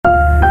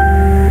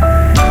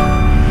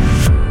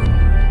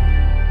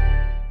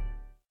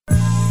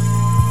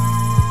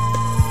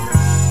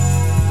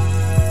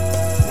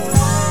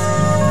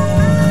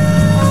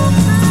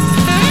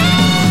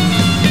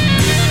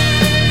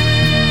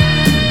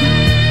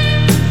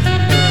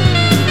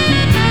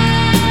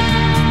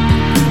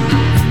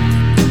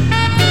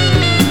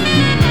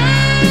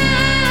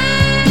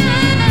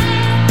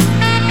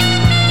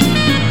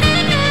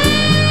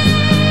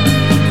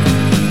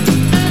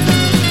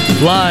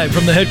Live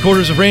from the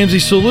headquarters of Ramsey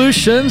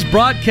Solutions,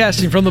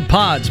 broadcasting from the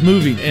Pods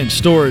Moving and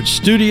Storage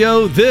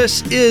Studio,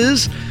 this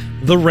is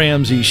The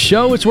Ramsey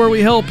Show. It's where we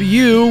help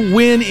you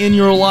win in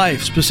your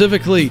life,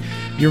 specifically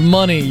your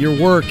money,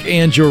 your work,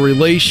 and your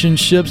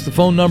relationships. The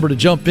phone number to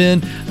jump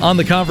in on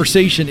the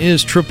conversation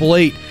is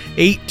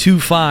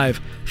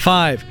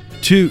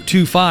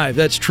 888-825-5225.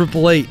 That's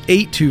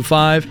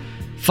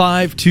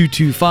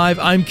 888-825-5225.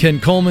 I'm Ken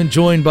Coleman,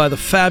 joined by the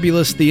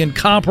fabulous, the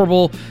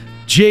incomparable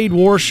Jade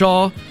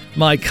Warshaw,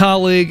 my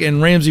colleague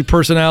and Ramsey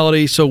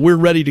personality. So we're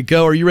ready to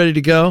go. Are you ready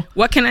to go?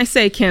 What can I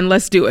say, Ken?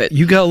 Let's do it.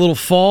 You got a little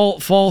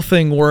fall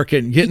thing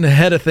working, getting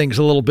ahead of things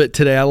a little bit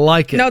today. I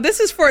like it. No, this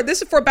is for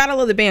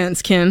Battle of the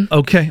Bands, Ken.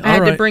 Okay, I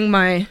had to bring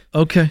my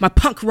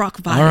punk rock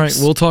vibes. All right,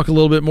 we'll talk a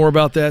little bit more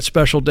about that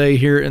special day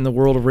here in the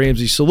world of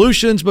Ramsey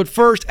Solutions. But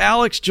first,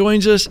 Alex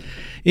joins us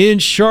in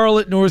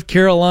Charlotte, North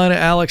Carolina.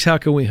 Alex, how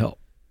can we help?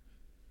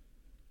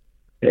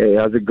 Hey,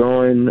 how's it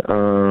going?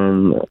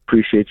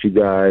 Appreciate you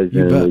guys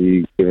and what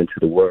you giving to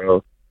the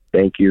world.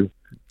 Thank you.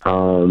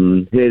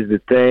 Here's the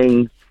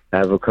thing. I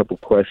have a couple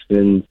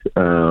questions.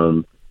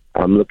 I'm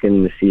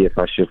looking to see if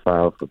I should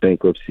file for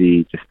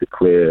bankruptcy just to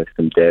clear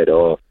some debt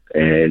off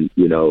and,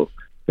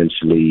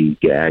 eventually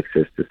get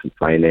access to some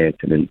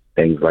financing and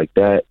things like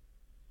that.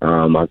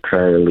 I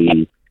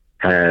currently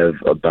have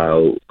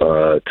about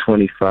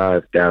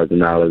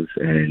 $25,000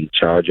 in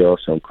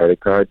charge-offs on credit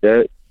card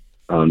debt.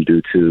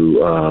 Due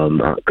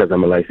to, because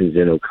I'm a licensed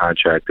general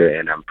contractor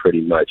and I'm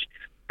pretty much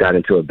got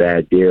into a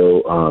bad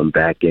deal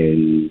back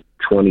in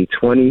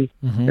 2020.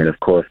 Mm-hmm. And of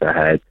course I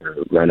had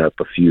to run up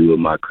a few of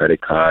my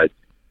credit cards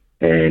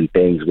and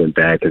things went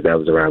bad because that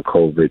was around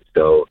COVID.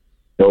 So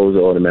those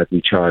are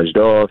automatically charged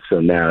off. So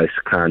now it's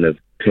kind of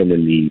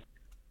pinning me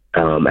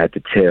at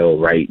the tail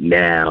right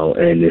now.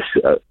 And this,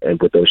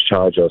 and with those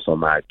charge-offs on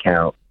my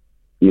account,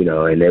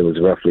 and there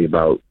was roughly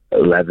about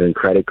 11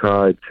 credit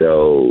cards.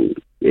 So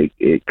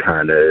it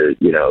kind of,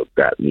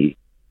 got me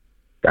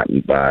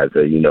by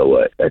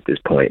the, at this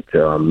point.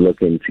 So I'm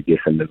looking to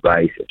get some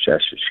advice if I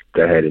should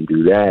go ahead and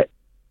do that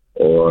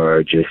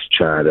or just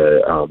try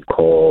to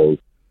call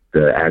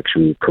the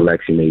actual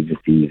collection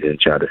agencies and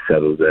try to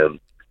settle them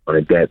on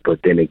a debt.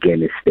 But then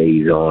again, it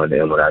stays on.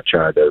 And when I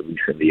tried to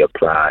recently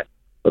apply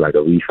for like a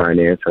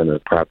refinance on a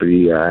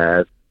property I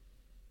have,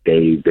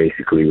 they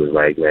basically was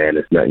like, man,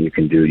 there's nothing you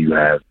can do. You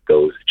have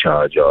those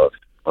charge-offs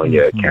on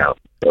your account.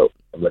 So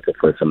I'm looking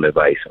for some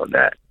advice on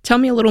that. Tell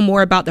me a little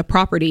more about the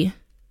property.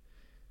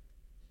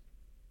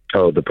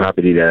 Oh, the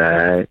property that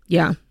I had?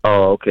 Yeah.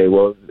 Oh, okay.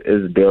 Well, it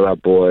was a deal I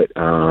bought.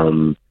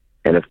 And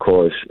of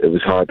course, it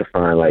was hard to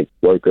find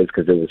workers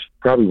because it was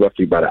probably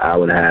roughly about an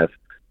hour and a half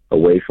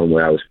away from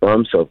where I was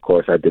from. So of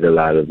course, I did a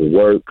lot of the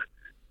work.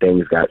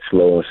 Things got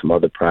slow on some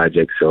other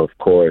projects. So of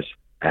course,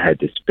 I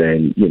had to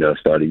spend,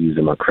 started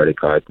using my credit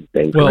cards and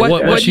things. Well,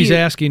 like what she's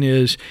asking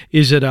is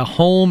it a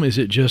home? Is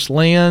it just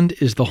land?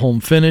 Is the home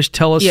finished?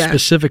 Tell us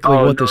specifically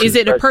what this is. Is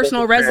it a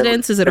personal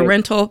residence? Is it a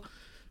rental?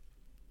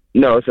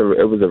 No, it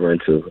was a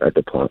rental at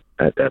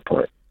that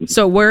point.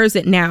 So where is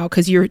it now?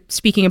 Because you're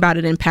speaking about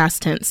it in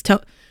past tense. Do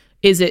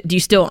you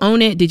still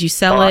own it? Did you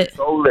sell it? I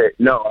sold it.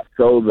 No, I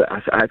sold it.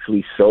 I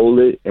actually sold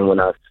it. And when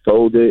I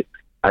sold it,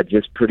 I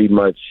just pretty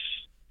much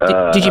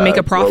did you make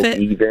a profit? Broke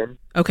even.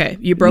 Okay,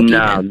 you broke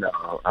even.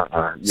 No.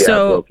 Yeah,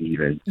 so I broke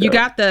even. So. You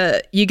got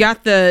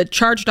the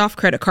charged off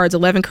credit cards,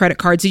 11 credit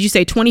cards. Did you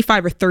say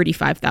 25 or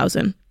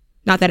 35,000?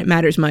 Not that it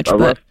matters much,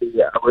 but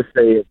I would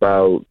say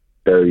about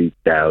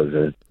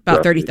 30,000.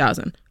 About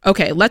 30,000.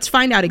 Okay, let's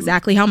find out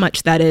exactly how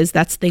much that is.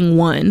 That's thing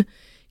one.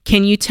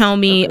 Can you tell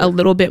me a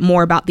little bit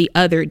more about the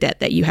other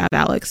debt that you have,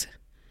 Alex?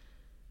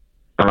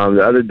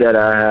 The other debt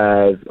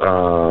I have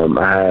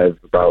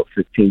about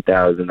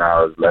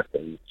 $15,000 left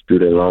in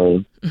student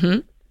loans.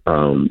 Mm-hmm.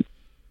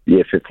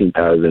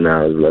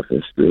 $15,000 left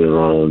in student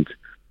loans,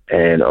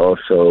 and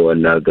also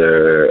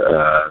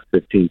another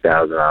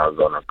 $15,000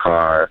 on a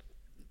car,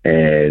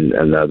 and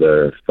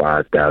another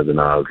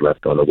 $5,000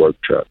 left on a work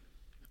truck.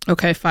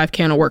 Okay,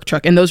 $5,000 on a work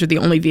truck, and those are the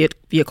only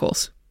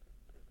vehicles.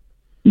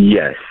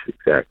 Yes,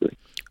 exactly.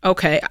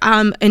 Okay,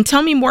 and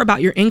tell me more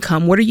about your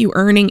income. What are you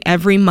earning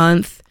every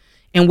month,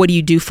 and what do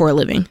you do for a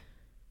living?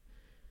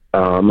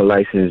 I'm a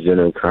licensed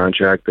general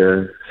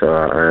contractor, so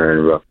I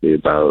earn roughly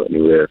about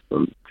anywhere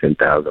from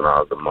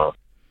 $10,000 a month.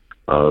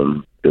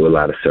 Do a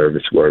lot of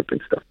service work and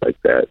stuff like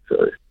that.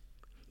 So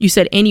you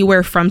said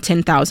anywhere from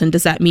 10,000.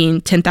 Does that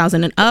mean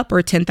 10,000 and up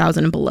or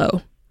 10,000 and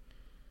below?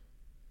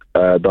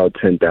 About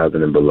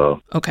 10,000 and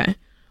below. Okay.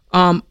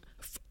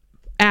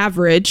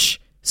 Average.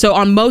 So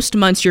on most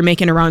months you're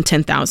making around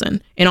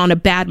 10,000, and on a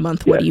bad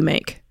month, what do you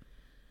make?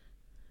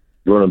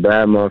 On a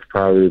bad month,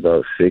 probably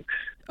about $6,000.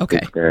 Okay.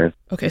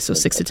 Okay, so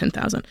 6,000 to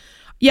 10,000.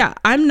 Yeah,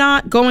 I'm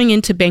not going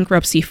into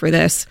bankruptcy for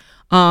this.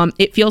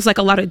 It feels like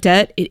a lot of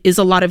debt. It is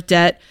a lot of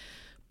debt,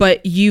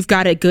 but you've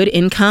got a good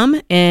income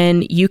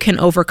and you can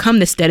overcome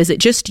this debt. Is it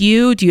just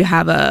you? Do you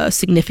have a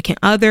significant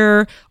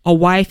other, a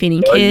wife,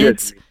 any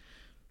kids?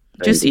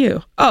 Just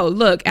you. Oh,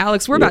 look,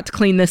 Alex, we're about to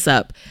clean this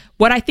up.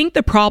 What I think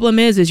the problem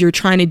is you're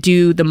trying to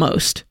do the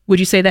most. Would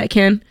you say that,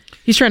 Ken?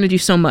 He's trying to do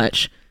so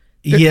much.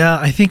 Yeah,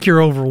 I think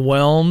you're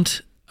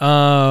overwhelmed.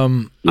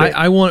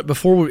 I want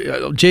before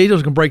Jade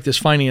was going to break this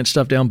finance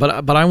stuff down,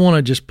 but I want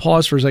to just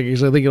pause for a second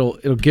because I think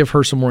it'll give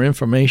her some more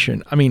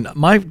information. I mean,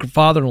 my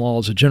father-in-law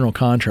is a general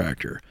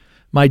contractor.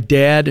 My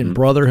dad and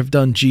brother have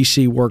done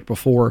GC work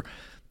before.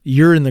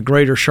 You're in the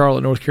greater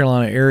Charlotte, North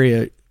Carolina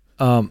area.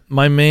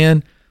 My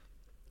man,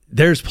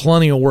 there's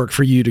plenty of work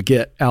for you to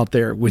get out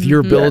there with your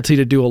ability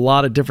to do a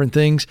lot of different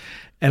things.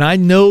 And I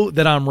know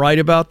that I'm right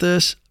about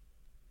this.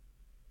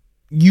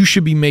 You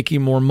should be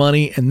making more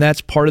money, and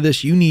that's part of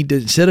this. You need to,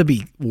 instead of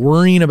be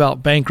worrying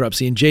about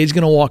bankruptcy, and Jade's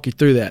going to walk you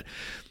through that.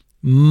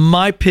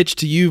 My pitch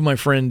to you, my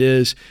friend,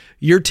 is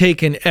you're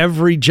taking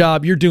every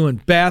job. You're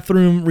doing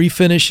bathroom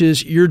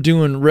refinishes. You're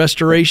doing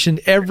restoration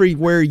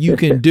everywhere you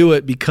can do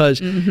it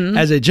because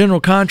as a general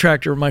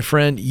contractor, my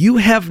friend, you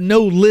have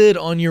no lid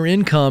on your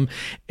income.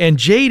 And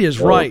Jade is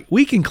right.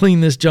 We can clean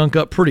this junk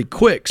up pretty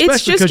quick,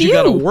 especially because you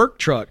got a work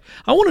truck.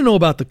 I want to know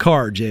about the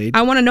car, Jade.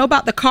 I want to know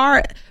about the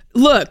car.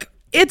 Look,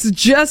 it's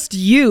just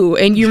you,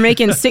 and you're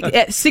making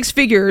six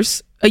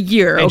figures a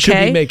year, okay? And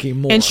should be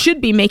making more. And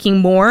should be making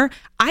more.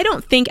 I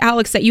don't think,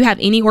 Alex, that you have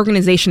any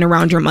organization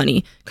around your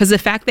money, because the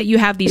fact that you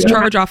have these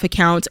charge-off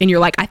accounts and you're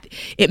like,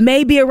 it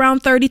may be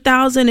around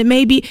 $30,000, it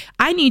may be.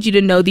 I need you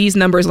to know these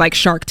numbers like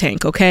Shark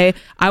Tank, okay?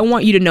 I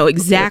want you to know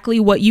exactly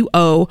what you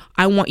owe.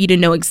 I want you to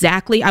know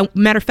exactly.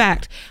 Matter of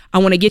fact, I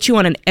want to get you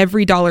on an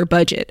every dollar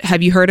budget.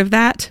 Have you heard of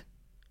that?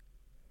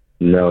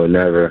 No,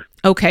 never.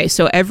 Okay,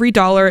 so Every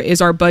Dollar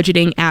is our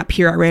budgeting app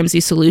here at Ramsey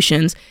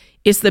Solutions.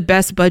 It's the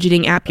best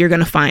budgeting app you're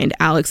going to find,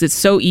 Alex. It's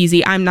so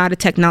easy. I'm not a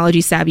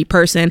technology savvy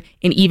person,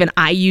 and even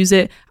I use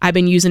it. I've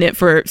been using it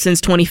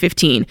since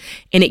 2015,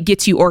 and it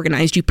gets you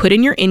organized. You put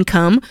in your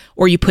income,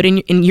 or you put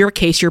in your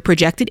case, your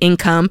projected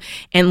income,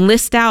 and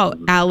list out,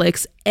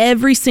 Alex,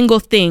 every single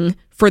thing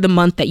for the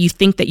month that you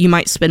think that you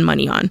might spend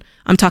money on.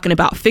 I'm talking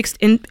about fixed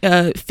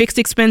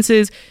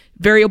expenses,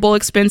 variable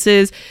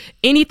expenses,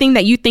 anything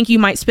that you think you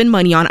might spend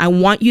money on. I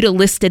want you to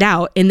list it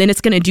out, and then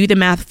it's going to do the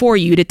math for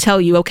you to tell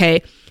you,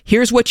 okay,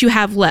 here's what you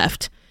have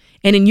left.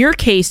 And in your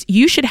case,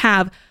 you should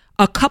have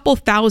a couple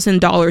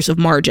 $1,000s of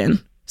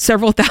margin,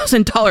 several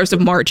 $1,000s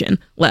of margin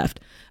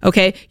left.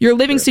 Okay. Your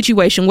living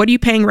situation, what are you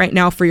paying right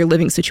now for your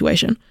living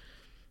situation?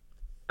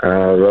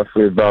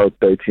 Roughly about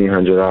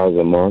 $1,300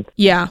 a month.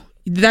 Yeah.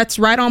 That's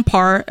right on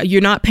par.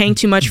 You're not paying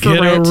too much for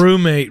rent. Get a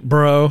roommate,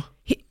 bro.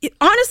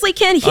 Honestly,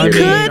 Ken, he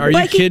could. Are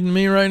you kidding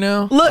me right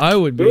now? Look, I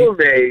would be.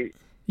 Roommate.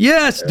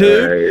 Yes,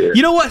 dude.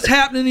 You know what's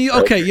happening to you?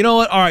 Okay, you know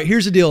what? All right,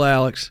 here's the deal,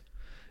 Alex.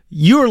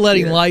 You're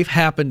letting life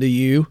happen to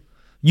you.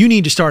 You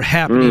need to start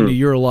happening to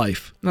your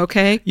life.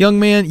 Okay. Young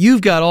man,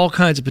 you've got all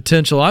kinds of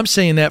potential. I'm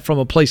saying that from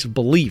a place of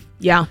belief.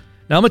 Yeah.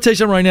 Now, I'm going to tell you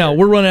something right now.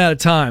 We're running out of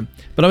time.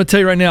 But I'm going to tell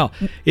you right now,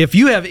 if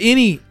you have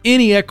any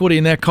equity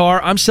in that car,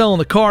 I'm selling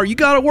the car. You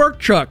got a work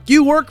truck.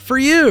 You work for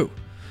you.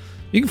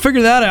 You can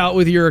figure that out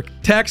with your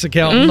tax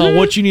accountant on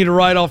what you need to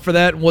write off for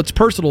that and what's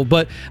personal.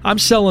 But I'm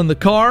selling the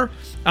car.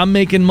 I'm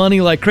making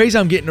money like crazy.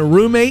 I'm getting a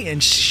roommate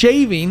and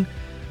shaving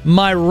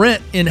my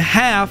rent in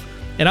half.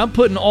 And I'm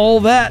putting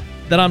all that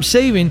I'm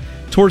saving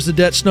towards the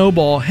debt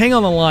snowball. Hang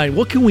on the line.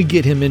 What can we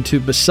get him into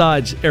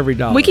besides Every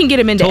Dollar? We can get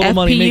him into Total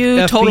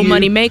FPU, Total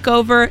Money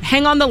Makeover.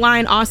 Hang on the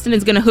line. Austin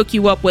is going to hook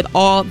you up with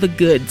all the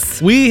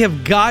goods. We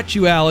have got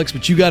you, Alex,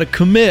 but you got to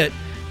commit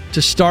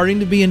to starting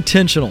to be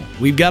intentional.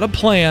 We've got a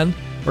plan.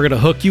 We're going to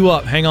hook you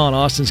up. Hang on.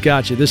 Austin's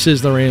got you. This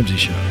is The Ramsey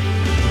Show.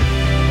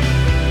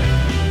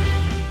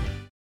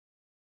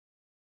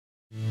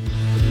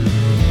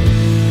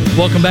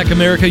 Welcome back,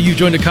 America. You've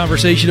joined a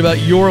conversation about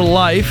your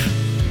life,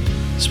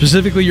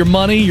 specifically your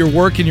money, your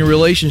work, and your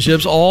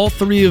relationships. All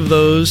three of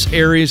those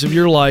areas of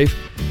your life,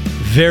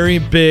 very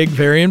big,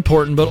 very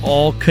important, but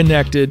all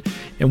connected.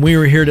 And we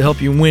are here to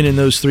help you win in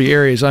those three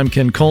areas. I'm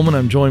Ken Coleman.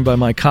 I'm joined by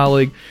my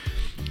colleague,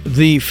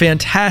 the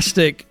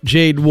fantastic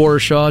Jade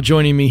Warshaw,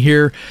 joining me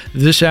here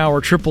this hour.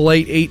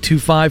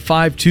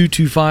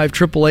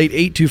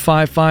 888-825-5225,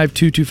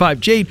 888-825-5225.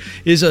 Jade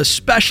is a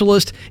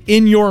specialist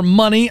in your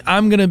money.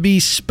 I'm going to be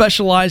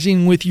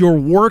specializing with your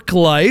work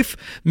life,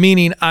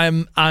 meaning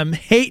I'm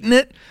hating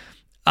it,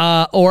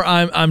 or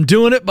I'm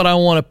doing it, but I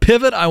want to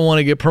pivot. I want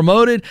to get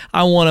promoted.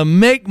 I want to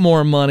make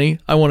more money.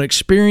 I want to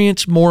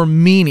experience more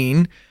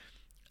meaning.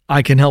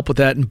 I can help with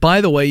that. And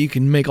by the way, you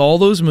can make all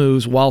those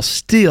moves while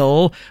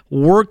still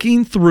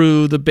working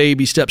through the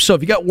baby steps. So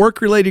if you got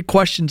work-related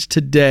questions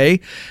today,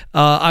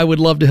 I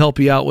would love to help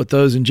you out with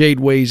those. And Jade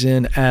weighs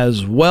in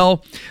as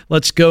well.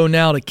 Let's go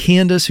now to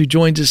Candace, who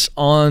joins us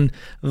on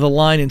the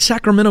line in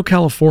Sacramento,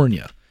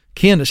 California.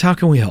 Candace, how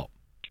can we help?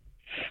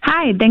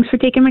 Hi, thanks for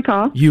taking my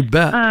call. You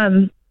bet.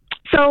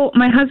 So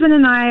my husband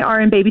and I are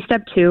in baby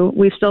step 2.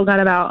 We've still got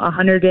about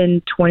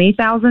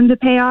 $120,000 to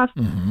pay off.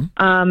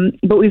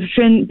 But we've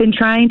been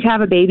trying to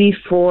have a baby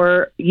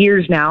for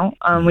years now.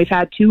 We've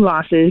had 2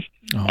 losses,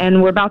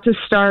 and we're about to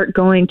start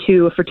going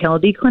to a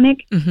fertility clinic.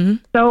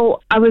 So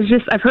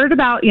I've heard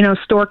about,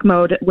 stork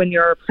mode when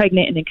you're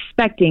pregnant and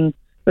expecting.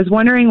 I was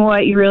wondering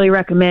what you really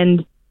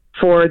recommend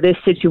for this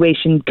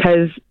situation,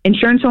 because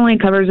insurance only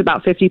covers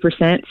about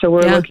 50%. So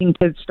we're looking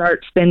to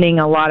start spending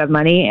a lot of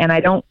money, and I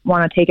don't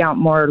want to take out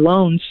more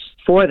loans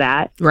for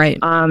that. Right.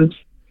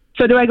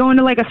 So do I go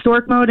into like a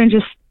stork mode and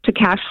just to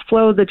cash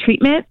flow the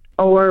treatment,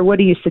 or what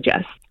do you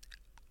suggest?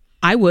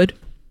 I would.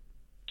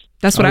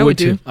 That's what I would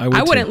do.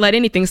 I wouldn't let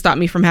anything stop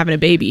me from having a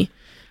baby.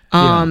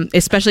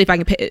 Especially if I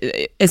can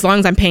pay, as long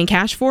as I'm paying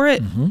cash for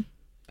it. Mm-hmm.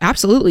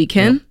 Absolutely,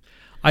 Ken. Yep.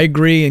 I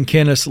agree. And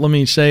Candace, let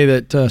me say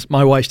that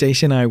my wife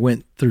Stacy and I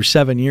went through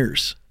 7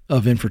 years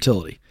of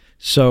infertility.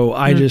 So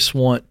I just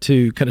want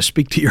to kind of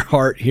speak to your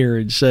heart here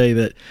and say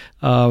that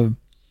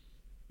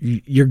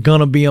you're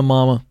going to be a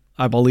mama.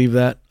 I believe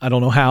that. I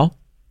don't know how,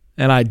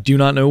 and I do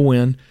not know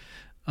when.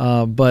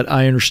 But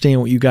I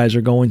understand what you guys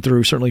are going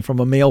through, certainly from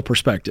a male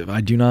perspective. I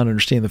do not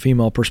understand the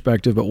female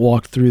perspective, but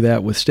walked through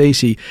that with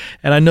Stacy.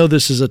 And I know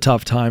this is a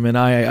tough time, and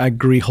I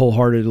agree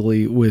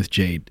wholeheartedly with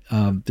Jade.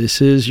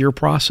 This is your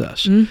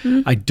process.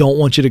 Mm-hmm. I don't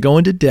want you to go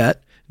into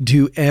debt.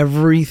 Do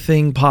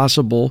everything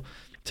possible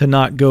to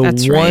not go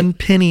one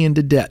penny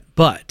into debt.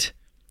 But,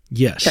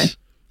 yes,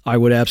 I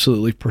would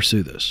absolutely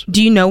pursue this.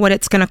 Do you know what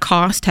it's going to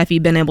cost? Have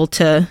you been able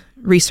to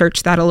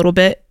research that a little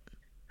bit?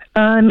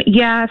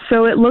 Yeah,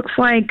 so it looks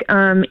like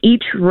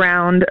each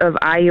round of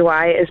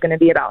IUI is going to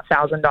be about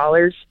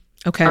 $1,000.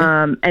 Okay.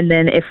 And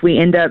then if we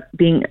end up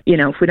being,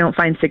 if we don't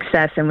find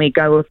success and we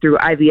go through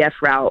IVF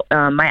route,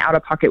 my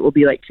out-of-pocket will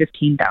be like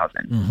 $15,000.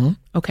 Mm-hmm.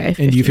 Okay.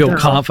 And do you feel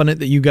confident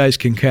that you guys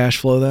can cash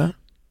flow that?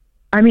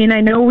 I mean, I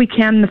know we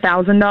can the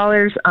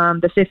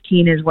 $1,000. The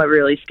 15 is what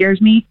really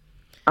scares me.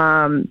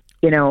 And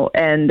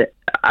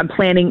I'm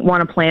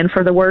want to plan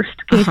for the worst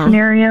case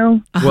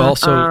scenario. Well,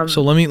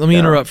 so let me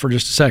interrupt for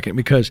just a second,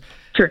 because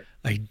sure.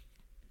 I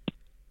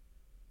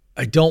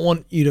don't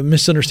want you to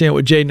misunderstand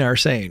what Jade and I are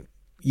saying.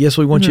 Yes,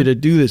 we want you to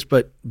do this,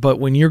 but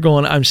when you're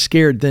going, I'm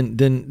scared,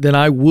 then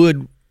I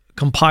would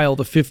compile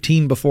the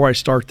 15 before I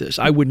start this.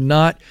 I would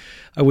not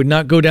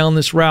go down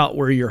this route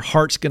where your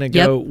heart's going to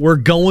go, we're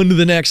going to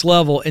the next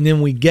level, and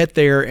then we get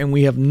there and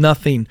we have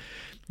nothing.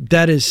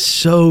 That is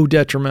so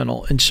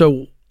detrimental. And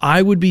so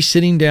I would be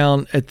sitting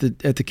down at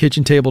the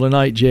kitchen table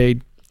tonight,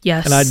 Jade.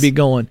 Yes. And I'd be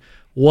going,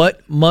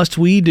 what must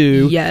we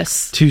do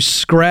to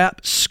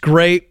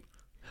scrape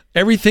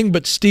everything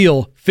but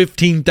steal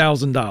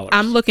 $15,000?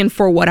 I'm looking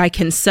for what I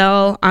can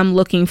sell. I'm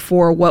looking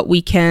for what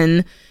we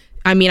can.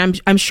 I mean,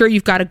 I'm sure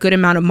you've got a good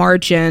amount of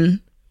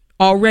margin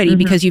already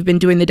because you've been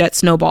doing the debt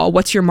snowball.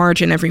 What's your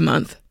margin every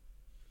month?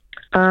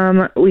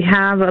 We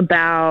have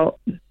about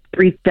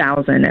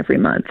 $3,000 every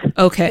month.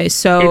 Okay,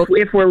 so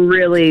if we're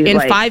really in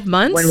 5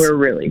 months, when we're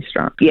really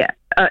strong,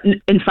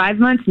 in 5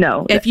 months,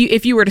 no. If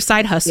you were to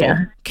side hustle,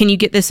 can you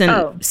get this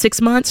in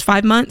 6 months,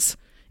 5 months?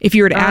 If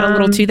you were to add a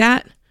little to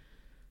that,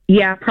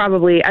 yeah,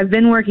 probably. I've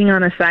been working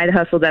on a side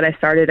hustle that I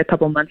started a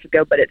couple months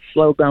ago, but it's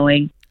slow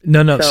going.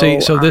 No.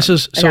 So this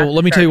is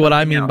let me tell you what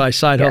I mean by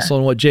side hustle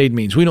and what Jade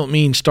means. We don't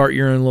mean start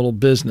your own little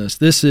business.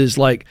 This is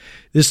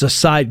a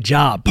side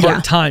job,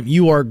 part-time.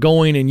 You are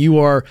going and you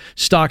are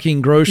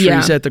stocking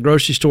groceries at the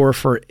grocery store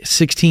for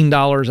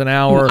 $16 an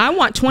hour. I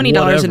want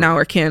 $20 an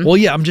hour, Ken. Well,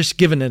 yeah, I'm just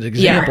giving an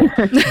example.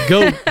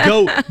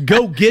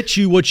 Go get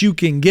you what you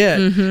can get.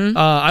 Mm-hmm.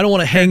 I don't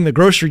want to hang the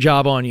grocery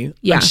job on you.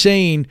 Yeah. I'm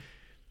saying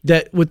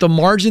that with the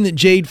margin that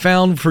Jade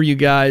found for you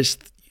guys.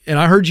 And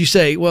I heard you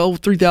say, well,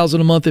 $3,000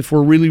 a month if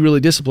we're really,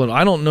 really disciplined.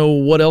 I don't know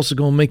what else is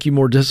going to make you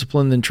more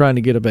disciplined than trying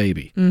to get a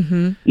baby.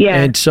 Mm-hmm.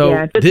 Yeah. And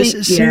so this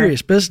is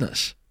serious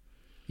business.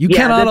 You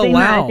cannot the thing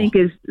allow. That I think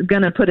is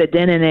going to put a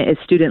dent in it is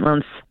student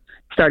loans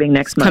starting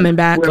next month. Coming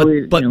back.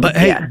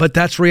 But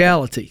that's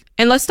reality.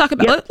 And let's talk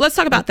about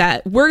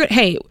that. We're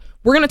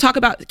going to talk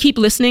about, keep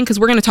listening, because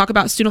we're going to talk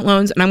about student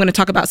loans, and I'm going to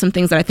talk about some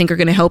things that I think are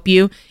going to help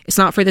you. It's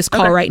not for this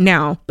call right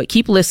now, but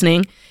keep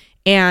listening.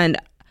 And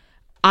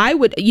I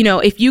would,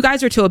 if you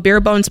guys are to a bare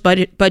bones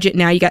budget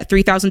now, you got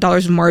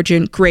 $3,000 of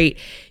margin, great.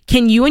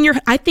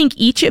 I think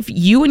each of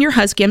you and your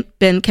husband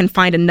can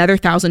find another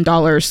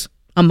 $1,000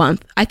 a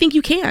month. I think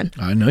you can.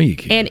 I know you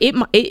can. And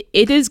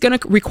it is going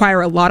to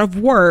require a lot of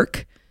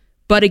work.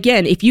 But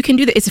again, if you can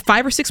do that, it's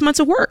 5 or 6 months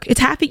of work. It's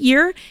half a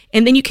year.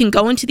 And then you can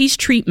go into these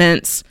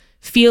treatments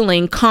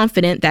feeling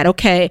confident that,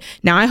 okay,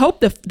 now I hope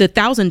the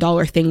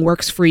 $1,000 thing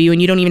works for you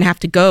and you don't even have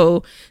to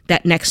go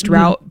that next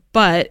route.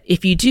 But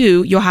if you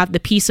do, you'll have the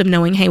peace of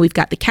knowing, hey, we've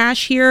got the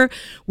cash here.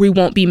 We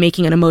won't be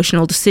making an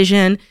emotional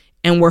decision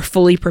and we're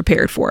fully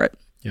prepared for it.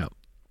 Yeah.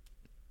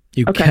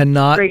 You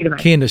cannot,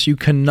 Candace, you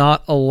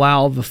cannot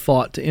allow the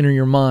thought to enter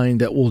your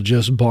mind that we'll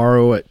just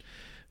borrow it.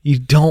 You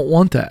don't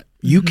want that.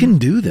 You can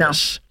do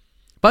this. No.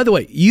 By the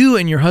way, you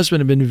and your husband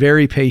have been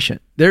very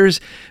patient. There's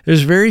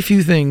very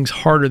few things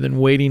harder than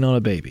waiting on a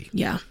baby.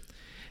 Yeah.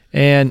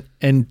 And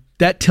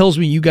that tells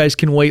me you guys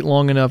can wait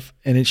long enough,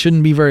 and it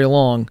shouldn't be very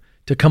long,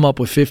 to come up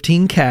with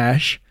 15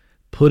 cash,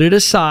 put it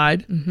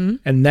aside,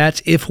 and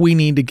that's if we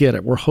need to get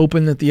it. We're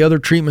hoping that the other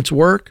treatments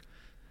work.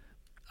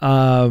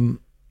 And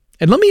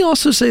let me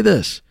also say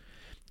this.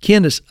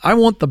 Candace, I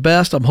want the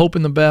best. I'm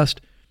hoping the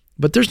best,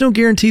 but there's no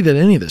guarantee that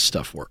any of this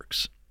stuff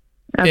works.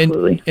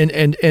 Absolutely.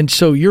 And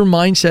so your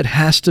mindset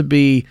has to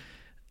be,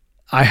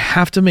 I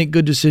have to make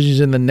good decisions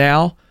in the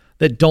now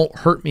that don't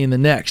hurt me in the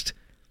next.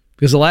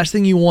 Because the last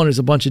thing you want is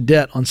a bunch of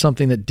debt on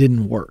something that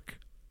didn't work.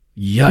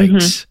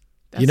 Yikes.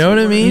 You know what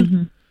I mean?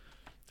 Mm-hmm.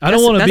 I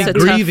don't want to be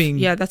grieving,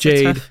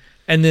 Jade,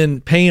 and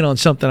then paying on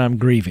something I'm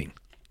grieving.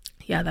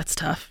 Yeah, that's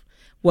tough.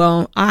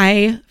 Well,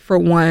 I, for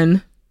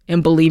one,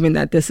 am believing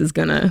that this is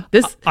gonna.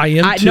 I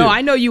am too. No,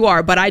 I know you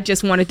are, but I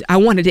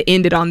wanted to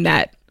end it on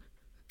that.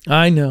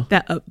 I know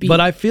that upbeat.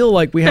 But I feel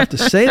like we have to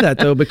say that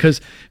though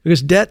because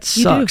debt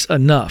sucks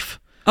enough.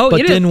 Oh,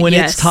 but then when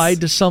it's tied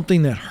to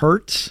something that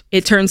hurts,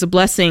 it turns a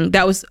blessing.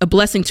 That was a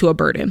blessing to a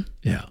burden.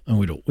 Yeah, and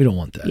we don't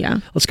want that. Yeah.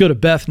 Let's go to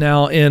Beth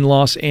now in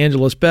Los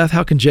Angeles. Beth,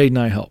 how can Jade and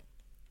I help?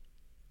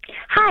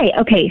 Hi.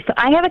 Okay, so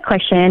I have a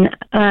question.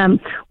 We're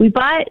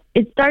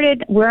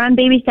on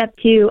baby step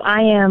 2.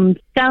 I am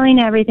selling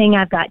everything.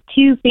 I've got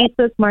 2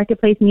 Facebook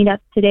Marketplace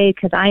meetups today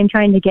because I am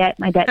trying to get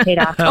my debt paid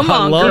off. Come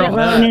on, girl. The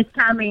loan is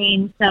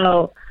coming,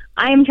 so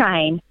I am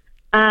trying.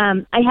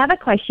 I have a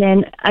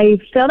question. I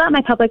filled out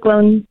my public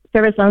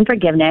service loan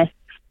forgiveness.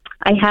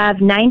 I have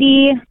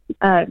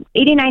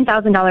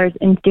 $89,000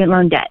 in student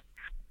loan debt.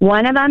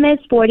 One of them is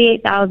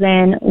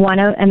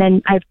 $48,000. And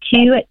then I have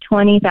 2 at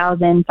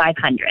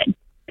 $20,500.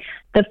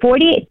 The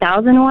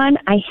 $48,000 one,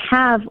 I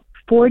have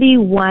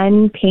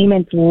 41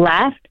 payments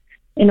left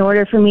in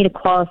order for me to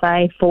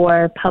qualify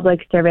for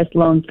public service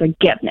loan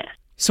forgiveness.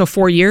 So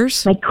 4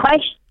 years? My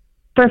question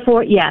so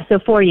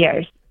 4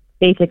 years,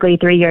 basically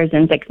 3 years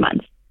and 6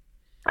 months.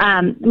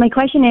 My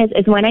question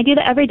is when I do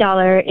the every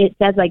dollar, it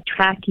says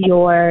track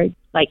your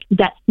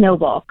debt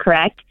snowball,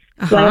 correct?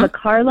 Uh-huh. So I have a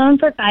car loan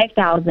for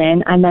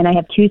 $5,000, and then I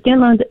have 2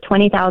 student loans at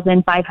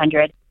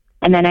 $20,500,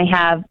 and then I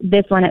have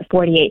this one at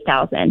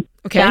 $48,000.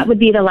 Okay, that would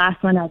be the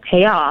last one I'll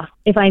pay off.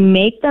 If I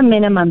make the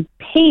minimum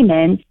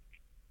payment,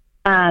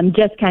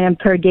 just kind of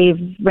per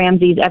Dave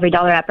Ramsey's Every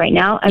Dollar app right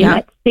now, I'm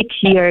at 6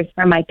 years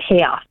from my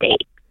payoff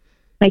date.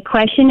 My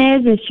question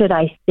is should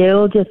I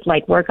still just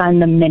work on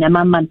the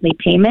minimum monthly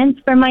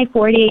payments for my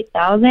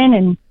 $48,000,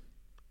 and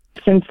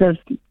since the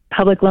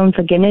public loan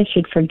forgiveness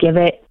should forgive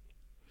it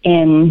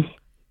in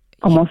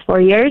almost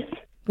 4 years?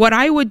 What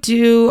I would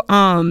do,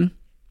 I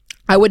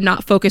would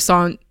not focus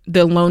on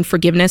the loan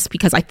forgiveness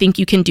because I think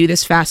you can do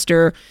this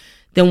faster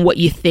than what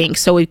you think.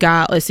 So we've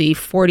got, let's see,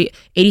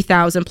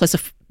 $80,000 plus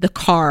the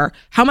car.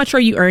 How much are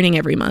you earning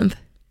every month?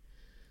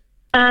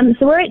 So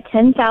we're at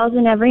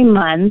 $10,000 every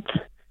month.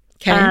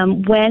 Okay.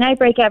 When I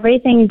break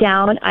everything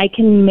down, I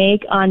can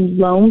make on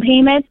loan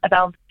payments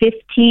about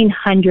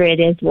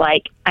 $1,500 is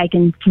I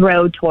can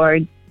throw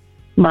towards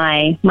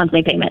my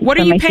monthly payment. What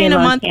are you paying a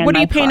month? What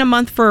are you paying a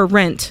month for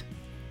rent?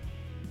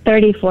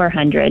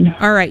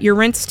 $3,400. All right, your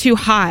rent's too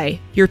high.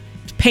 You're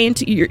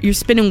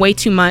spending way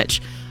too much.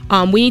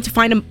 We need to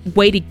find a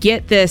way to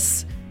get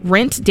this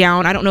rent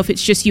down. I don't know if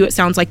it's just you. It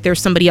sounds like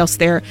there's somebody else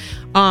there.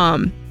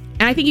 And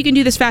I think you can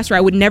do this faster.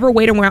 I would never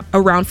wait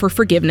around for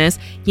forgiveness.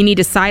 You need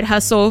to side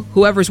hustle.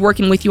 Whoever's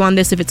working with you on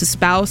this, if it's a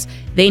spouse,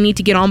 they need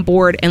to get on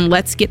board and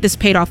let's get this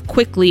paid off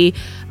quickly.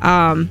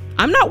 I'm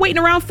not waiting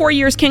around 4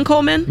 years, Ken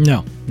Coleman.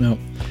 No.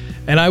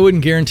 And I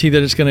wouldn't guarantee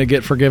that it's going to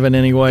get forgiven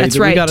anyway. That's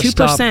right, We got to 2%.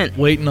 stop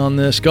waiting on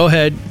this. Go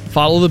ahead,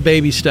 follow the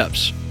baby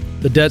steps.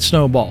 The debt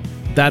snowball.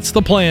 That's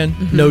the plan.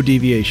 Mm-hmm. No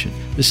deviation.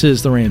 This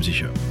is The Ramsey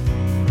Show.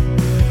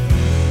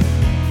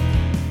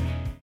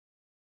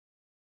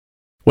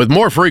 With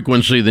more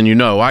frequency than you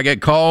know, I get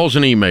calls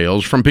and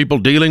emails from people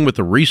dealing with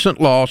the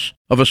recent loss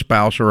of a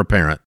spouse or a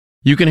parent.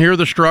 You can hear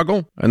the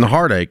struggle and the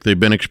heartache they've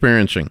been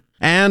experiencing.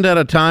 And at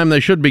a time they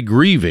should be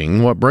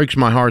grieving, what breaks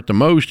my heart the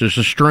most is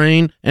the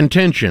strain and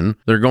tension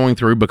they're going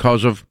through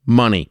because of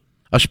money,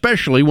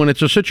 especially when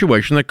it's a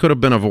situation that could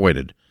have been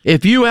avoided.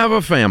 If you have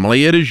a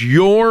family, it is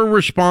your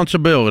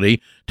responsibility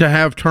to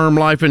have term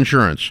life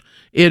insurance.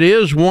 It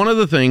is one of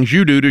the things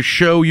you do to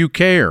show you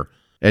care.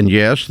 And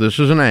yes, this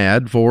is an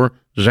ad for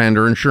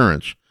Zander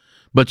Insurance.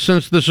 But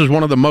since this is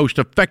one of the most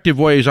effective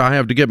ways I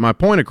have to get my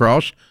point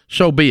across,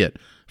 so be it.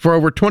 For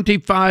over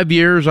 25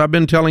 years, I've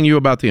been telling you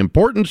about the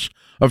importance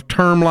of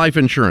term life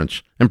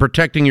insurance and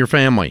protecting your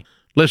family.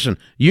 Listen,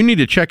 you need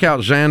to check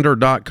out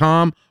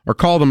Zander.com or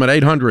call them at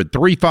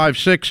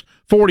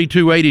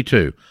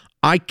 800-356-4282.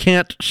 I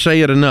can't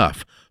say it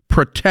enough.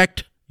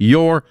 Protect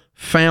your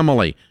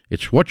family.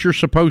 It's what you're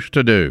supposed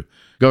to do.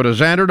 Go to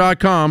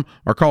Zander.com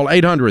or call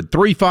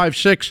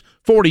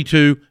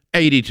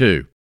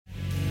 800-356-4282.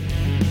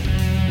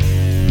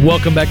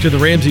 Welcome back to The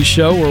Ramsey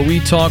Show, where we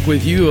talk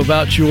with you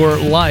about your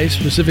life,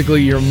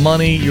 specifically your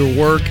money, your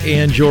work,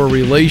 and your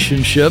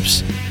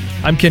relationships.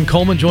 I'm Ken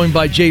Coleman, joined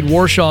by Jade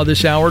Warshaw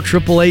this hour.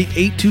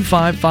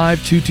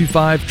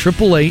 888-825-5225.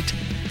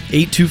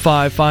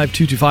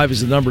 888-825-5225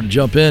 is the number to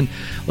jump in.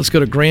 Let's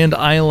go to Grand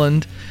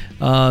Island,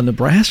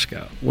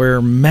 Nebraska,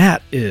 where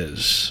Matt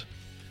is.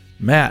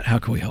 Matt, how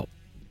can we help?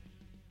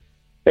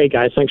 Hey,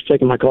 guys. Thanks for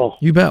taking my call.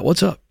 You bet.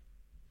 What's up?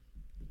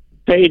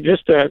 Hey,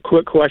 just a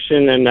quick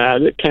question, and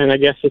Ken, I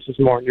guess this is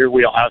more in your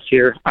wheelhouse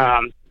here.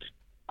 I'm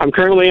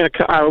currently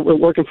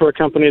working for a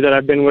company that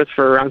I've been with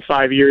for around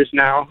 5 years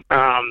now,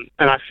 and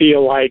I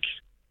feel like,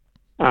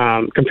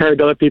 compared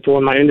to other people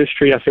in my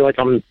industry, I feel like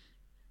I'm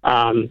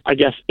I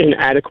guess,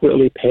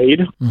 inadequately paid.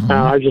 Mm-hmm.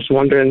 I was just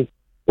wondering,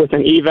 with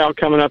an eval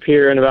coming up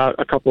here in about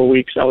a couple of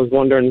weeks, I was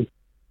wondering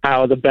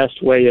how the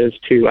best way is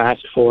to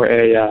ask for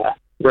a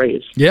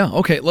raise. Yeah,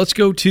 okay. Let's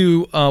go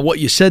to what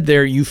you said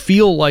there. You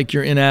feel like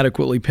you're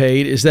inadequately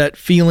paid. Is that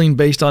feeling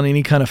based on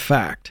any kind of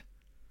fact?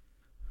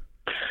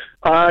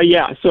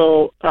 Yeah.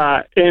 So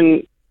I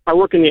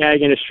work in the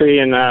ag industry,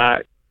 and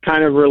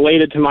kind of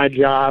related to my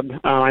job,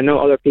 I know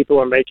other people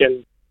are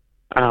making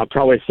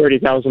probably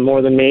 $30,000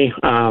 more than me.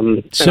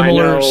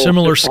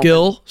 Similar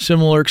skill,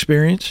 similar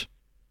experience.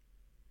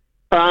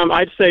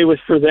 I'd say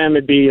for them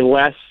it'd be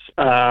less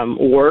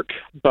work,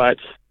 but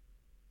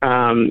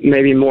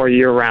maybe more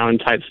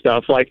year-round type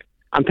stuff. Like,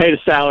 I'm paid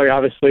a salary,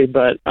 obviously,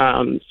 but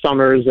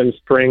summers and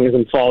springs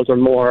and falls are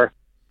more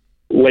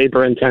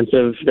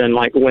labor-intensive than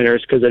like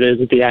winters, because it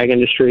is the ag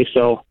industry.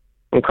 So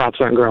when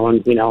crops aren't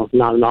growing, not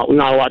a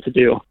lot to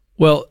do.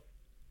 Well,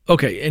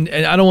 okay, and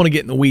I don't want to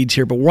get in the weeds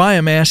here, but why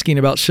I'm asking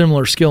about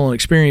similar skill and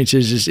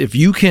experiences is if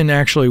you can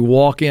actually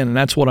walk in, and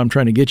that's what I'm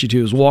trying to get you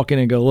to, is walk in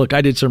and go, look,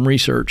 I did some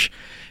research,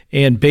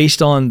 and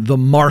based on the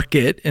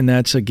market, and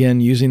that's, again,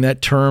 using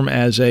that term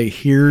as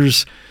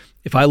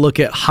if I look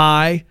at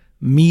high,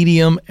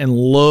 medium, and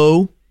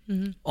low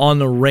on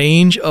the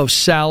range of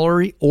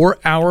salary or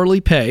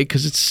hourly pay,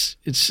 because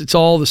it's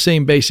all the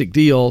same basic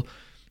deal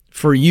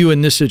for you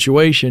in this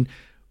situation,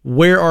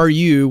 where are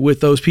you with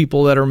those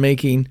people that are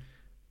making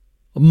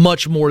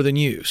much more than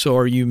you? So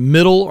are you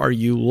middle? Are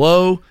you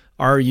low?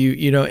 Are you,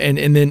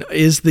 and then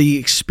is the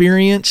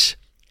experience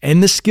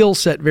and the skill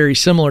set very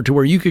similar to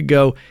where you could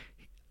go,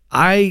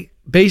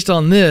 based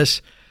on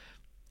this,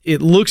 it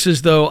looks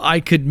as though I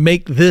could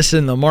make this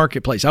in the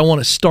marketplace. I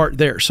want to start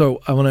there. So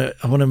I want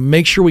to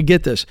make sure we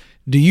get this.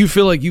 Do you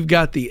feel like you've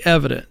got the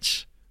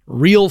evidence,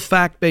 real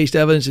fact-based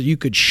evidence that you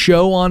could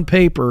show on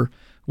paper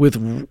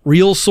with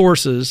real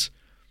sources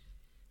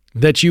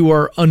that you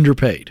are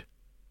underpaid?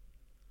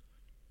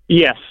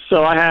 Yes.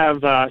 So I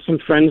have some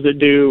friends that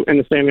do in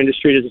the same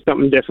industry, do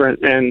something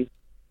different, and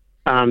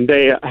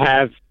they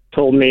have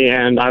told me,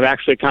 and I've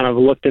actually kind of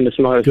looked into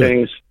some other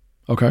things,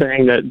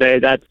 saying that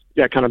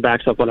that kind of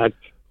backs up what I've.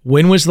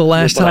 When was the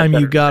last time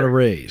you got a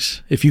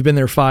raise? If you've been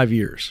there 5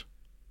 years.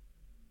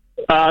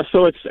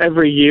 So it's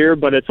every year,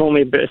 but it's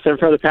only so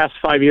for the past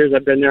 5 years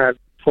I've been there.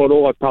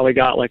 Total, I've probably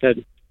got like a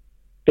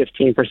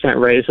 15%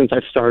 raise since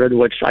I started,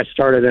 which I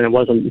started and it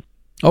wasn't.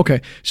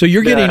 Okay, so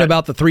you're getting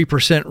about the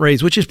 3%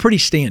 raise, which is pretty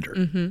standard.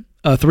 Mm-hmm.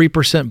 A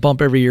 3%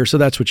 bump every year, so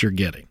that's what you're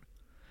getting.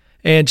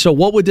 And so,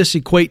 what would this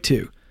equate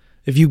to?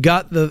 If you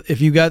got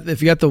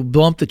the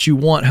bump that you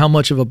want, how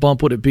much of a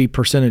bump would it be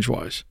percentage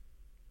wise?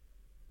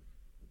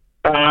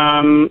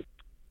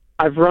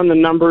 I've run the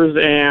numbers,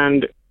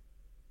 and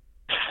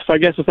so I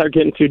guess without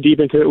getting too deep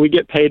into it, we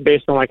get paid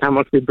based on like how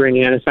much we bring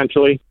in,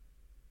 essentially.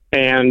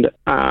 And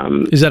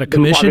is that a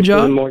commission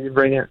job? The more you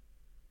bring in.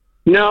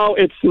 No,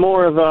 it's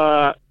more of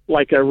a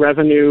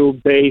revenue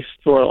based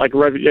or like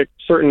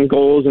certain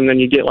goals, and then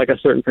you get like a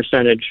certain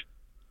percentage.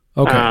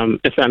 Okay,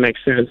 if that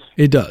makes sense.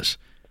 It does.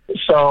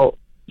 So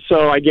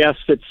I guess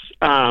it's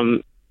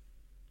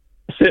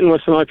sitting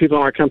with some other people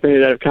in our company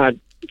that have kind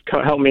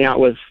of helped me out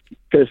with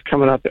this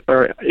coming up,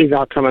 or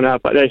eval coming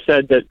up. They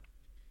said that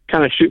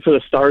kind of shoot for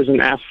the stars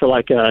and ask for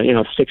like a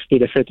 60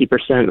 to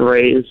 50%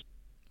 raise,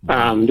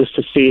 just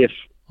to see if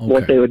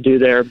what they would do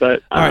there.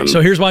 But all right,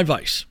 so here's my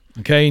advice.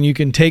 Okay, and you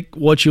can take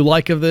what you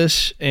like of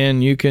this,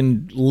 and you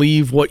can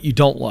leave what you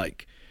don't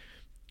like.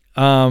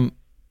 I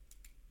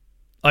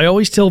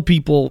always tell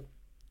people,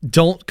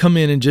 don't come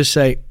in and just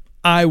say,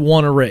 I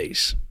want a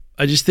raise.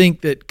 I just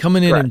think that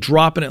coming in and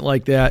dropping it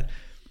like that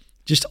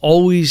just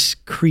always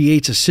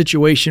creates a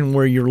situation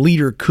where your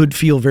leader could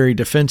feel very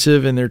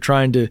defensive, and they're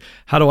trying to,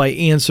 how do I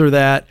answer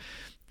that?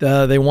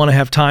 They want to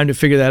have time to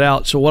figure that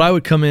out. So what I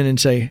would come in and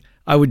say,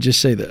 I would just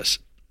say this.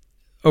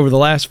 Over the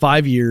last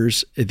 5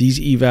 years at these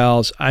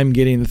evals, I'm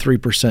getting the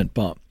 3%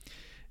 bump.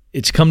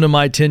 It's come to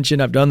my attention.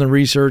 I've done the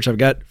research. I've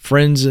got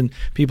friends and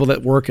people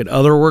that work at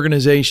other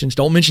organizations.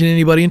 Don't mention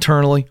anybody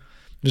internally.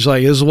 Just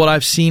like, this is what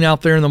I've seen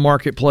out there in the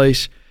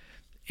marketplace,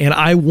 and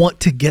I want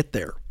to get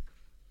there.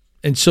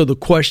 And so the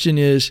question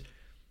is,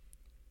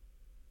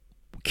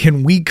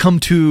 can we come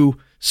to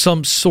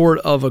some sort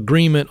of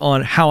agreement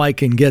on how I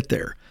can get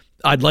there?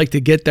 I'd like to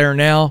get there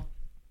now.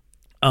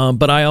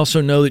 But I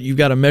also know that you've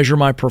got to measure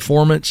my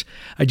performance.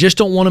 I just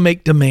don't want to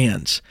make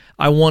demands.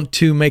 I want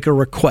to make a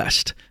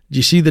request. Do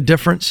you see the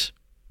difference?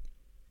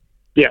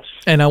 Yes.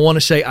 And I want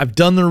to say, I've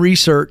done the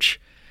research,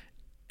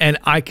 and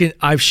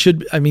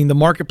the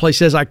marketplace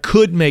says I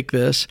could make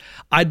this.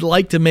 I'd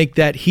like to make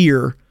that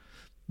here.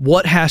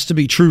 What has to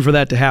be true for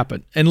that to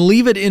happen? And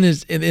leave it in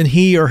his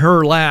or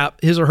her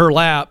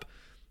lap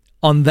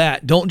on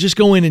that. Don't just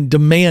go in and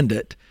demand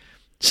it.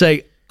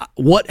 Say,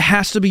 what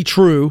has to be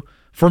true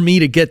for me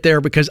to get there,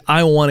 because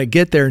I want to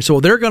get there. And so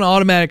they're going to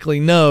automatically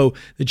know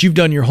that you've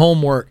done your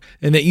homework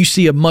and that you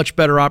see a much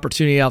better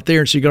opportunity out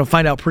there. And so you're going to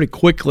find out pretty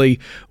quickly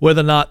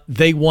whether or not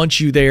they want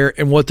you there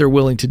and what they're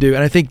willing to do.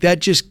 And I think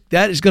that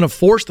is going to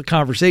force the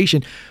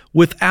conversation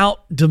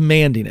without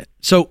demanding it.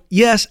 So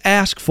yes,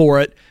 ask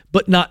for it,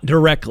 but not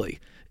directly.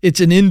 it's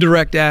an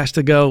indirect ask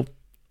to go,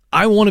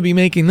 I want to be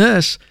making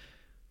this.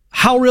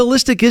 How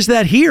realistic is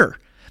that here?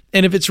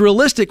 And if it's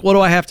realistic, what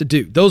do I have to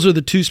do? Those are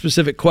the two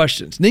specific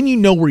questions. Then you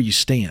know where you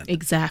stand.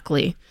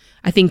 Exactly.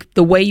 I think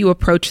the way you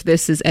approach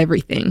this is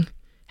everything.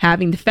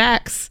 Having the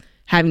facts,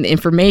 having the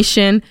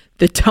information,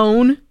 the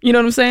tone, you know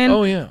what I'm saying?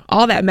 Oh, yeah.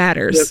 All that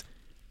matters.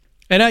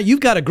 Yep. And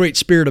you've got a great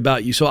spirit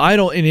about you, so I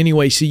don't in any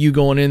way see you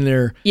going in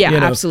there,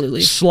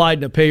 absolutely,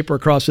 sliding a paper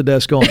across the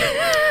desk going,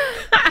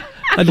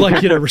 I'd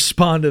like you to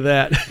respond to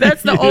that.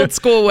 That's the old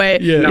school way.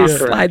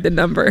 Slide the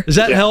number. Does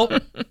that help?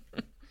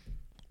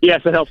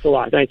 Yes, it helps a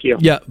lot. Thank you.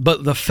 Yeah,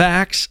 but the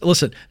facts,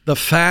 listen, the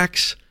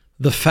facts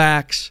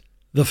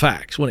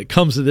when it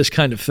comes to this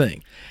kind of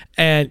thing.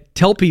 And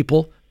tell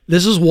people,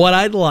 this is what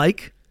I'd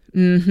like.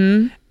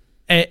 Mm-hmm.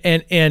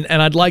 And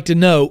I'd like to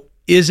know,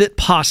 is it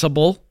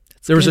possible?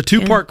 There was a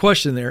two-part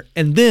question there.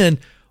 And then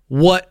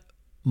what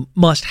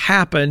must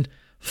happen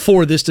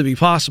for this to be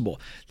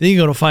possible? Then you're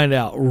going to find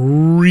out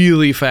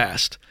really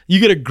fast. You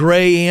get a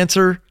gray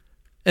answer,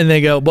 and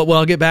they go, but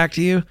I'll get back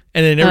to you.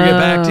 And they never get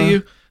back to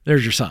you.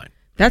 There's your sign.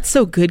 That's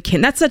so good,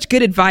 Ken. That's such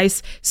good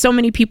advice. So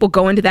many people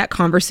go into that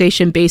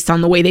conversation based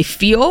on the way they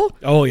feel.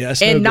 Oh,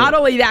 yes. And not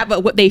only that,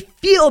 but what they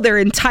feel they're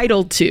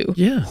entitled to.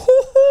 Yeah.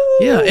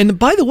 Yeah. And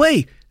by the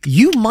way,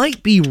 you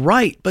might be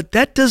right, but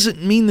that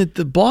doesn't mean that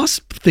the boss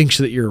thinks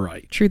that you're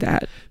right. True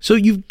that. So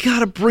you've got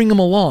to bring them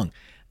along.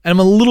 And I'm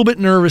a little bit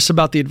nervous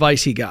about the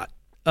advice he got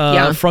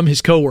from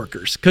his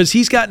coworkers, because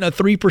he's gotten a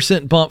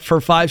 3% bump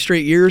for 5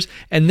 straight years,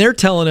 and they're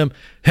telling him,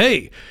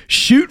 hey,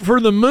 shoot for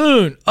the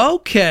moon.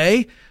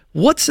 Okay.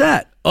 What's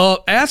that?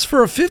 Ask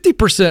for a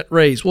 50%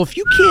 raise. Well, if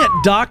you can't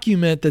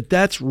document that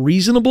that's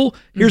reasonable,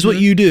 here's what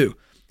you do.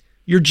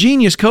 Your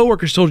genius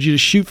coworkers told you to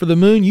shoot for the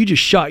moon. You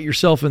just shot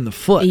yourself in the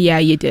foot. Yeah,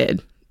 you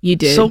did. You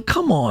did. So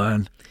come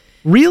on.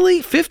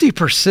 Really?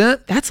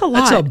 50%? That's a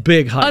lot. That's a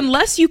big hike.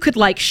 Unless you could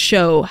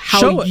show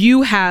how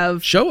you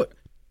have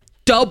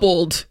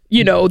doubled,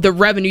 the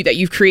revenue that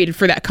you've created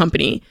for that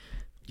company.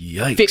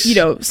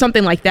 Yikes.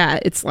 Something like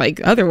that. It's like,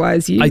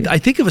 otherwise I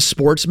think of a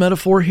sports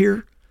metaphor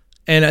here.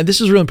 And this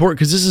is really important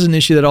because this is an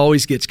issue that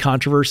always gets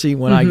controversy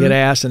when I get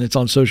asked and it's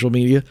on social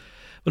media.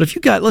 But if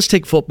let's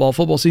take football.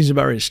 Football season's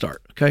about ready to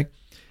start, okay?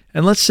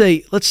 And let's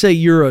say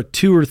you're a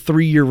 2 or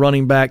 3 year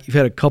running back. You've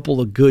had a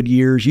couple of good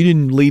years. You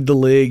didn't lead the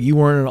league. You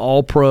weren't an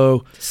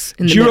all-pro.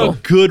 You're a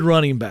good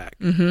running back.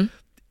 Mm-hmm.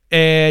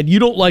 And you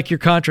don't like your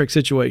contract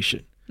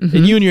situation. Mm-hmm.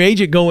 And you and your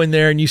agent go in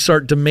there and you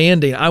start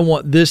demanding, I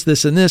want this,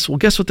 this, and this. Well,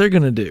 guess what they're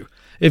going to do?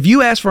 If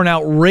you ask for an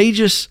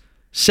outrageous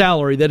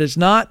salary that is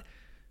not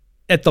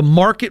at the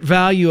market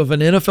value of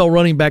an NFL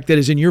running back that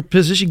is in your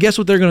position, guess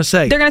what they're going to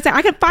say? They're going to say,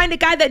 I can find a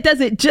guy that does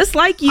it just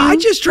like you. I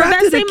just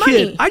drafted a kid.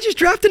 Money. I just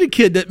drafted a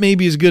kid that may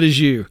be as good as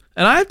you,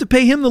 and I have to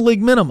pay him the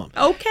league minimum.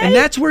 Okay. And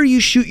that's where you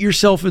shoot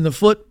yourself in the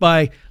foot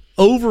by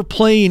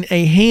overplaying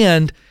a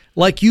hand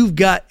like you've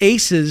got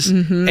aces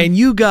and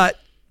you got,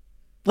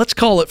 let's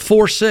call it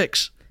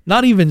 4-6,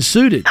 not even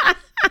suited.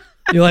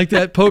 You like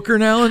that poker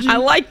analogy? I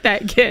like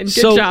that, Ken.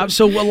 Good job.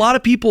 So a lot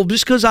of people,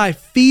 just because I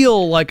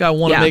feel like I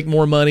want to make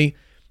more money,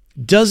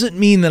 doesn't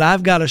mean that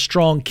I've got a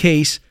strong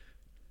case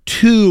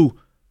to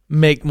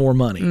make more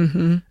money.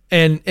 Mm-hmm.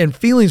 And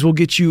feelings will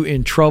get you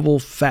in trouble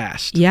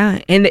fast.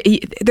 Yeah, and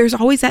there's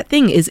always that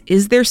thing,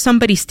 is there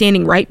somebody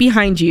standing right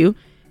behind you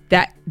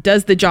that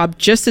does the job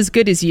just as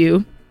good as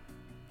you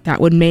that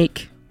would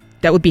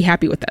be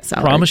happy with that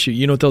salary? Promise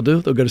you know what they'll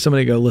do? They'll go to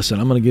somebody and go, listen,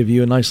 I'm going to give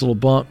you a nice little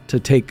bump to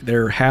take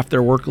half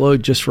their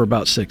workload just for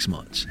about 6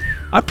 months.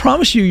 I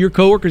promise you your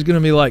coworker's going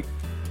to be like,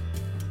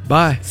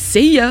 bye.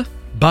 See ya.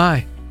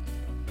 Bye.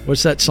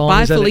 What's that song?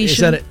 Bye,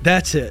 Felicia.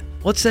 That's it.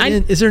 What's that?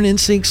 Is there an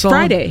NSYNC song?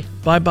 Friday.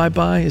 Bye, bye,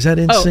 bye. Is that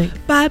NSYNC? Oh,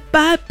 bye,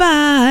 bye,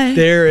 bye.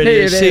 There it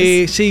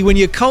is. See, when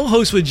you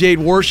co-host with Jade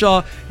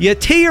Warshaw, you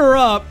tee her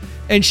up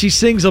and she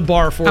sings a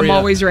bar for you. I'm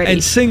always ready.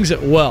 And sings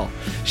it well.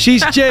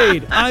 She's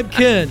Jade. I'm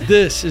Ken.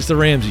 This is The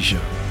Ramsey Show.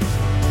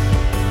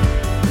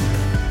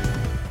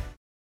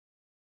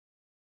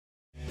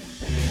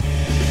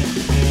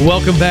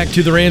 Welcome back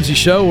to The Ramsey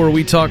Show, where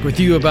we talk with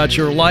you about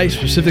your life,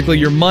 specifically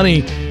your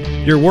money,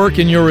 your work,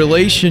 and your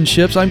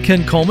relationships. I'm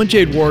Ken Coleman.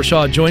 Jade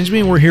Warshaw joins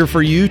me, and we're here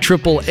for you.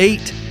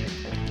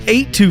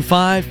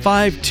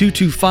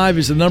 888-825-5225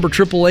 is the number.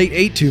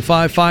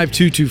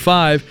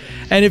 888-825-5225.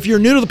 And if you're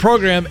new to the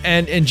program,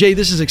 and Jay,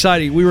 this is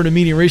exciting. We were in a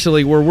meeting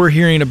recently where we're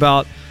hearing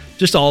about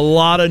just a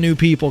lot of new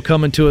people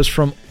coming to us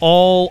from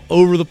all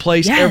over the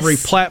place, every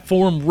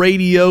platform,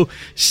 radio,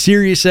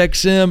 Sirius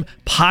XM,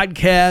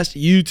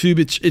 podcast, YouTube.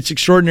 It's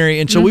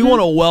extraordinary. And so we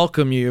want to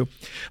welcome you.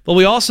 But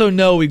we also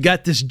know we've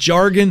got this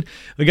jargon.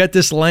 We got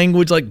this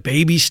language like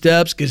baby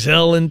steps,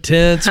 gazelle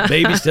intense,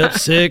 baby step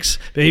 6,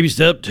 baby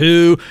step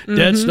 2,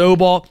 dead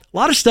snowball, a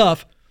lot of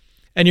stuff.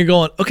 And you're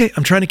going, okay,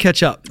 I'm trying to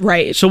catch up.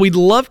 Right. So we'd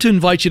love to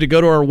invite you to go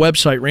to our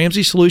website,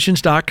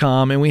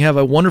 RamseySolutions.com, and we have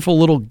a wonderful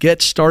little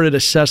get started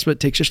assessment.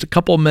 It takes just a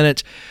couple of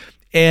minutes,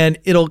 and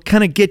it'll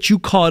kind of get you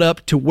caught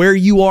up to where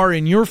you are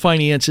in your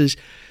finances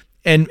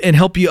and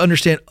help you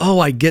understand, oh,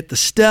 I get the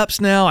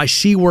steps now. I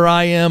see where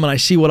I am, and I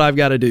see what I've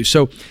got to do.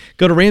 So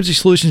go to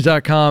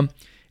RamseySolutions.com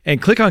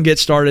and click on Get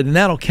Started, and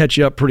that'll catch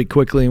you up pretty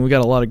quickly. And we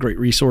got a lot of great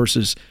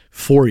resources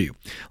for you.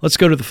 Let's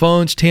go to the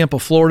phones. Tampa,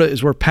 Florida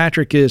is where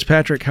Patrick is.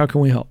 Patrick, how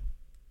can we help?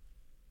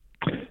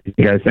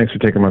 Hey guys, thanks for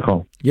taking my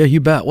call. Yeah, you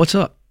bet. What's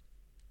up?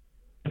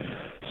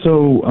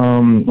 So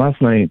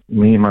last night,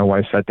 me and my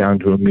wife sat down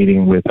to a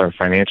meeting with our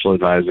financial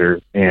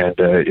advisor, and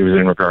it was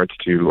in regards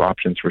to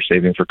options for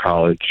saving for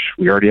college.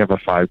 We already have a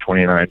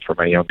 529 for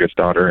my youngest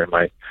daughter, and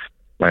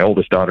my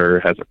oldest daughter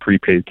has a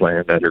prepaid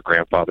plan that her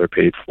grandfather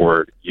paid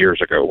for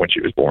years ago when she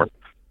was born.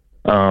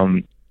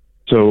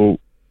 So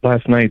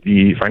last night,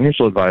 the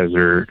financial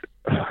advisor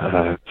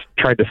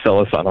tried to sell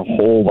us on a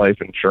whole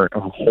life insurance, a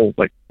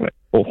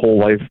whole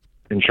life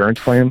insurance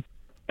plan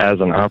as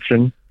an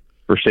option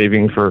for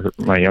saving for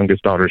my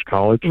youngest daughter's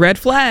college. Red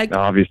flag.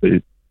 Now,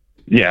 obviously,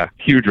 yeah,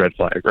 huge red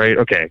flag, right?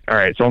 Okay, all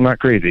right, so I'm not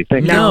crazy.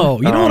 Thank you. No,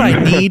 you know what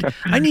I need?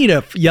 I need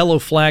a yellow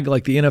flag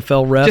like the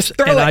NFL refs,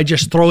 I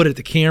just throw it at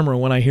the camera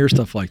when I hear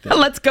stuff like that.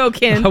 Let's go,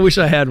 Ken. I wish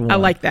I had one. I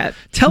like that.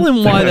 Tell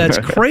him why that's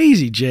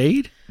crazy,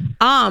 Jade.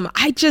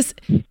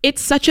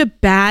 It's such a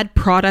bad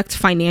product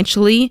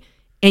financially,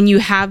 and you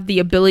have the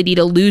ability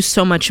to lose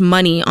so much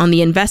money on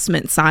the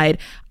investment side.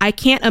 I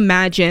can't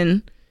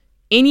imagine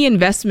any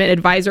investment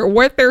advisor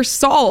worth their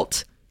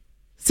salt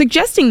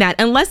suggesting that,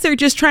 unless they're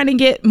just trying to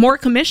get more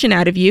commission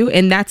out of you,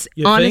 and that's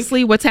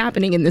honestly what's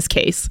happening in this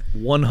case.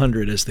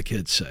 100, as the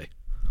kids say.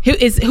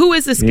 Who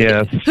is this?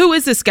 Yes. Who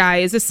is this guy?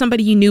 Is this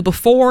somebody you knew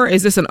before?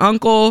 Is this an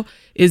uncle?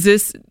 Is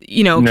this,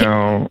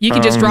 No, you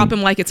can just drop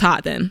him like it's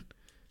hot then.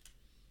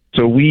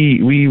 So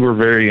we were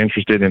very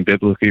interested in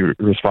biblically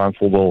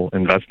responsible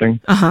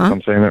investing. If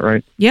I'm saying that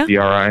right? Yeah.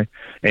 BRI.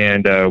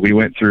 And we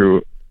went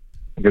through,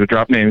 I'm going to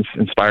drop names,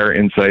 Inspire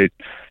Insight,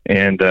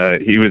 and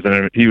he was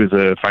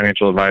a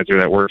financial advisor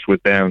that works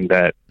with them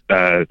that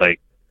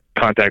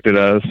contacted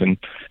us, and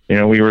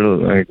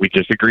we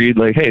just agreed,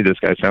 like, hey, this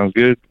guy sounds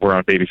good. We're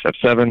on baby step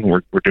 7.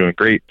 We're doing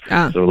great.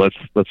 So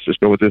let's just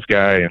go with this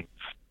guy, and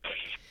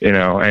you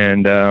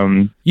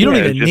don't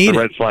even need a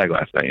red flag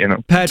last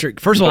night. Patrick,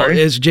 first of all,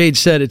 as Jade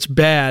said, it's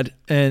bad,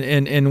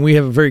 and we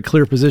have very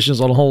clear positions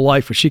on whole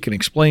life, which she can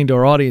explain to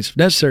our audience if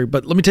necessary.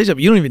 But let me tell you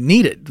something: you don't even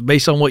need it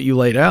based on what you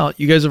laid out.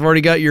 You guys have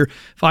already got your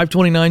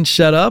 529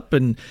 set up,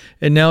 and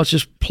now it's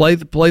just play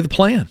the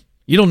plan.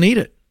 You don't need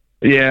it.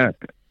 Yeah.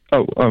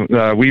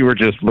 We were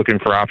just looking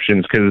for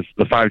options because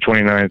the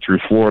 529 through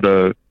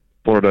Florida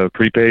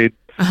prepaid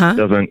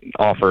doesn't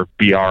offer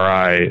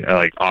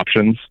BRI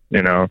options.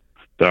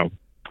 So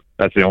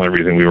that's the only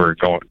reason we were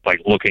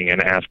looking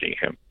and asking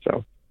him.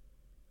 So,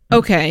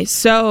 okay,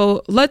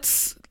 so let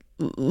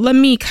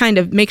me kind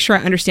of make sure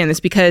I understand this,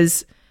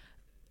 because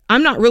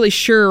I'm not really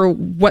sure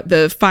what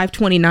the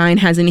 529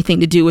 has anything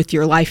to do with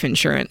your life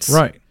insurance.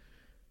 Right.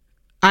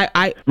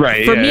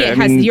 For me, it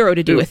has zero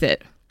to do with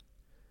it.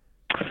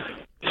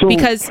 So,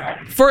 because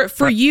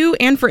for you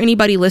and for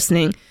anybody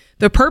listening,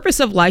 the purpose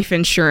of life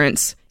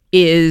insurance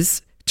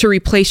is to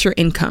replace your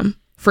income.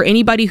 For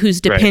anybody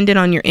who's dependent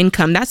on your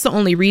income, that's the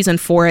only reason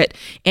for it.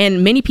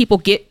 And many people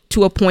get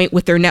to a point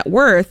with their net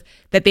worth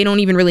that they don't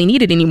even really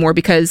need it anymore,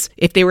 because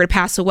if they were to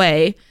pass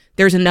away,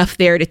 there's enough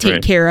there to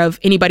take care of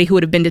anybody who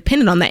would have been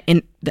dependent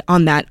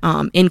on that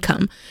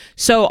income.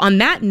 So on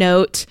that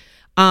note,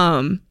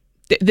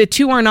 the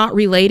two are not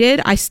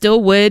related. I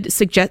still would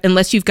suggest,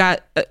 unless you've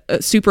got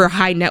a super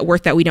high net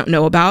worth that we don't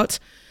know about,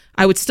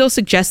 I would still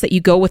suggest that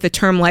you go with a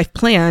term life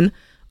plan.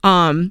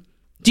 Do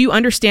you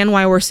understand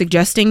why we're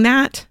suggesting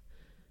that?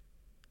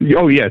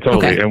 Oh, yeah,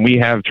 totally. Okay. And we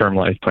have term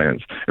life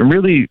plans. And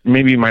really,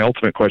 maybe my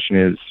ultimate question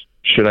is,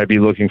 should I be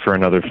looking for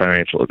another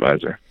financial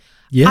advisor?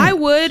 Yeah. I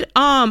would.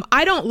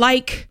 I don't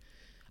like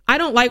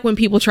when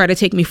people try to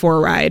take me for a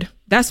ride.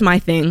 That's my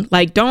thing.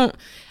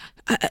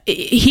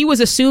 He was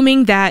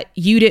assuming that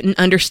you didn't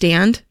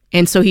understand,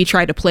 and so he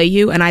tried to play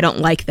you, and I don't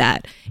like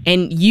that.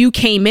 And you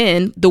came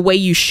in the way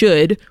you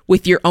should,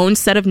 with your own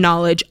set of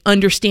knowledge,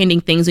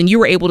 understanding things, and you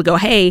were able to go,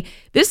 hey,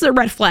 this is a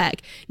red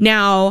flag.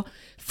 Now,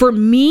 for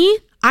me,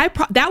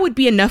 that would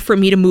be enough for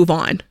me to move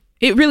on.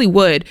 It really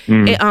would.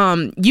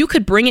 You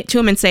could bring it to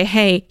him and say,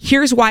 hey,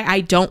 here's why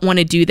I don't want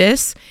to do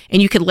this.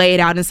 And you could lay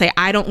it out and say,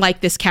 I don't like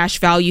this cash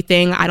value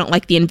thing. I don't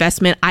like the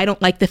investment. I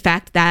don't like the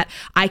fact that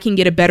I can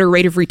get a better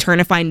rate of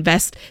return if I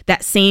invest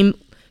that same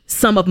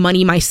sum of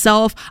money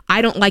myself.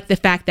 I don't like the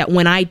fact that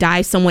when I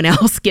die, someone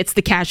else gets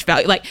the cash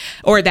value,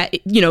 or that,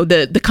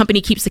 the company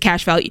keeps the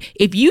cash value.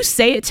 If you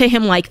say it to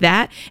him like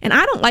that, and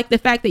I don't like the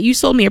fact that you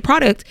sold me a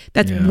product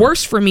that's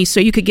worse for me so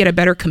you could get a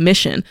better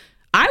commission,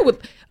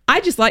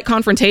 I just like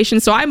confrontation,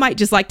 so I might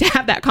just like to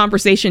have that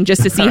conversation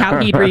just to see how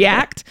he'd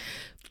react.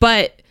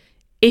 But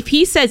if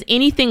he says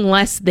anything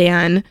less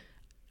than,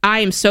 I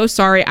am so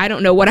sorry, I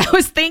don't know what I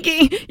was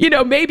thinking,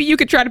 maybe you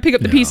could try to pick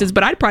up the pieces,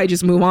 but I'd probably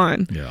just move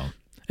on. Yeah.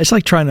 It's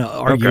like trying to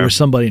argue with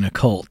somebody in a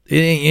cult. It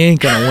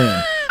ain't going to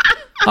win.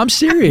 I'm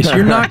serious.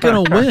 You're not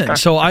going to win.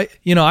 So I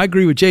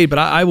agree with Jade, but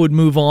I would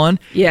move on.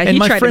 Yeah, and he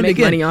my tried friend, to make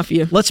money off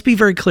you. Let's be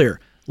very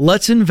clear.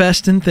 let's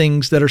invest in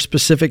things that are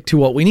specific to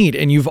what we need.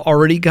 And you've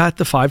already got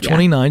the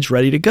 529s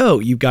ready to go.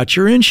 You've got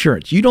your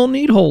insurance. You don't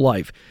need whole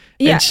life.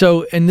 Yeah.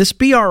 And this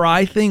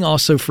BRI thing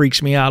also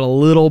freaks me out a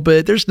little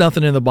bit. There's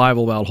nothing in the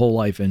Bible about whole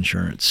life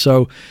insurance.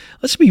 So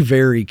let's be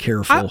very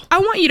careful. I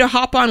want you to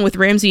hop on with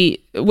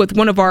Ramsey, with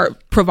one of our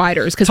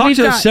providers. Talk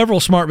to several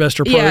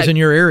SmartVestor pros in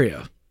your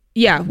area.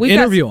 Yeah.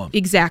 Interview them.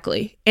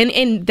 Exactly.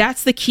 And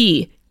that's the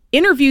key.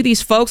 Interview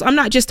these folks. I'm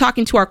not just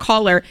talking to our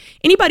caller.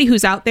 Anybody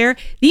who's out there,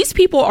 these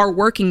people are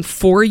working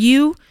for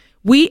you.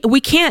 We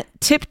can't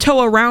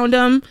tiptoe around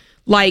them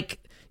like,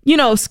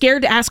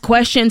 scared to ask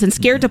questions and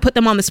scared to put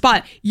them on the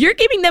spot. You're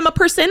giving them a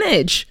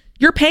percentage.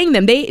 You're paying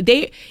them.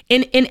 They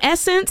in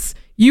essence,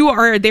 you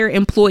are their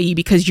employee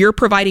because you're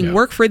providing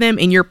work for them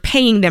and you're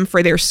paying them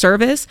for their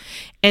service.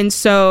 And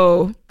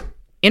so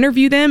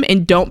interview them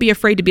and don't be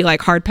afraid to be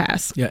like hard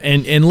pass. Yeah.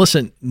 And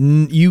listen,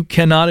 you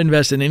cannot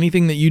invest in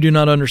anything that you do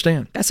not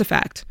understand. That's a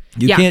fact.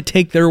 You can't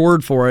take their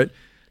word for it.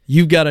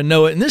 You've got to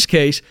know it. In this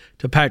case,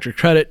 to Patrick's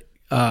credit,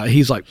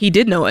 he's like, he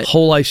did know it.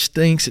 Whole life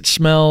stinks. It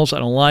smells. I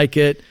don't like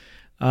it.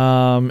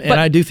 And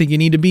I do think you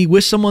need to be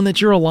with someone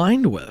that you're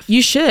aligned with.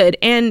 You should.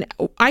 And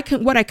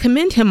what I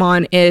commend him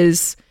on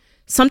is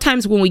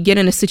sometimes when we get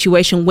in a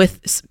situation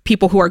with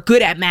people who are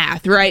good at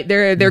math, right?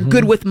 They're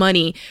good with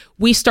money.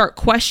 We start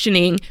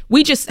questioning.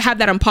 We just have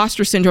that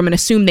imposter syndrome and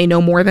assume they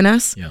know more than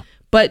us. Yeah.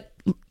 But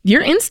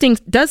your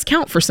instinct does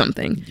count for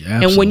something.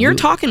 Yeah, and when you're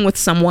talking with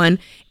someone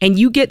and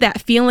you get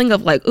that feeling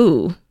of like,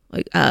 ooh,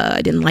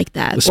 I didn't like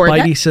that. The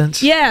spidey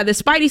sense. Yeah, the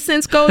spidey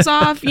sense goes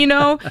off,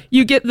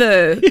 you get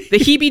the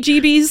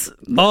heebie-jeebies.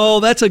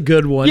 Oh, that's a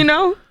good one.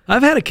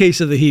 I've had a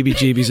case of the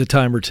heebie-jeebies a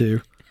time or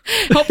two.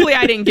 Hopefully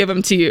I didn't give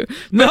them to you.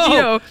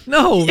 No,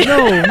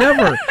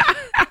 never.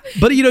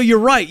 But you're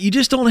right. You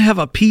just don't have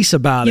a peace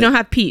about it. You don't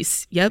have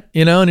peace. Yep.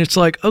 And it's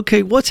like,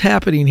 okay, what's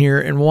happening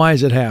here and why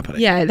is it happening?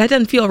 Yeah, that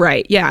doesn't feel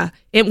right. Yeah.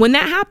 And when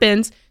that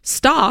happens,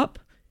 stop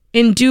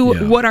and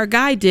do what our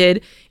guy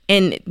did.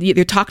 And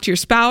either talk to your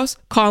spouse,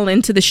 call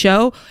into the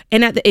show,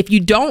 and if you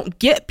don't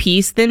get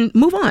peace, then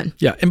move on.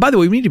 Yeah, and by the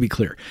way, we need to be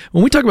clear.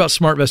 When we talk about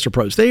SmartVestor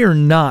pros, they are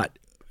not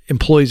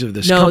employees of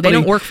this company. No, they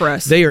don't work for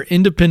us. They are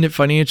independent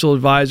financial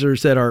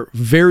advisors that are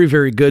very,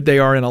 very good. They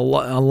are in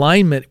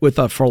alignment with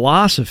a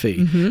philosophy.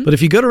 Mm-hmm. But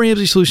if you go to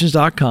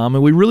RamseySolutions.com,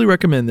 and we really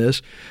recommend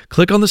this,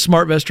 click on the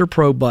SmartVestor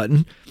Pro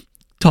button,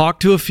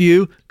 talk to a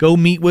few, go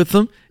meet with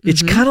them.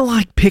 It's kind of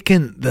like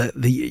picking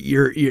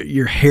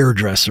your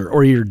hairdresser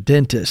or your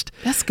dentist.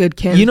 That's good,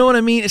 Ken. You know what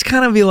I mean? It's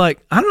kind of be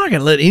like, I'm not going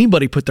to let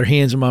anybody put their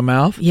hands in my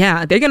mouth.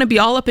 Yeah, they're going to be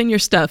all up in your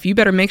stuff. You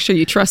better make sure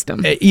you trust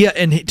them. Yeah,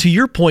 and to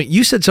your point,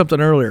 you said something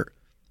earlier.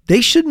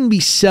 They shouldn't be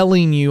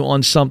selling you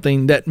on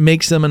something that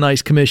makes them a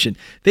nice commission.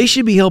 They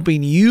should be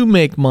helping you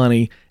make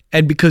money,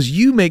 and because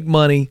you make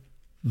money,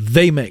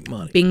 they make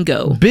money.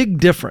 Bingo. Big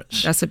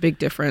difference. That's a big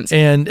difference.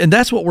 And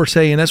that's what we're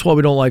saying. That's why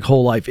we don't like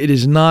whole life. It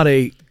is not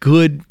a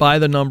good by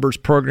the numbers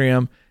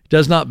program. It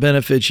does not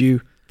benefit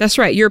you. That's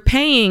right. You're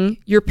paying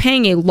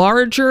a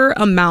larger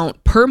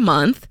amount per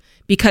month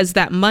because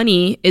that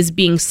money is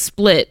being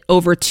split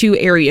over two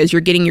areas. You're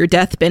getting your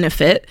death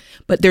benefit,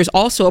 but there's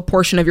also a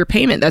portion of your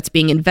payment that's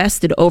being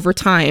invested over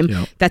time.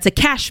 Yep. That's a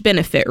cash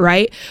benefit,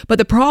 right? But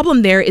the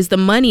problem there is the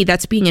money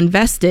that's being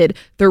invested,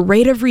 the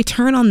rate of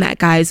return on that,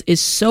 guys, is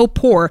so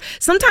poor.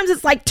 Sometimes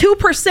it's like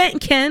 2%,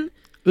 Ken.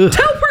 Ugh.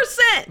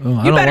 2%.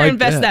 Oh, you better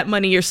invest that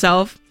money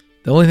yourself.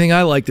 The only thing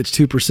I like that's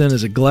 2%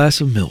 is a glass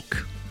of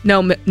milk.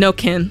 No,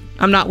 Ken.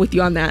 I'm not with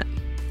you on that.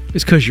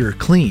 It's because you're a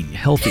clean,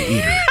 healthy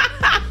eater.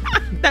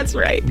 That's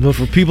right. But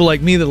for people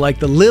like me that like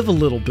to live a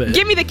little bit.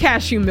 Give me the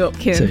cashew milk,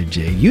 Ken. Say,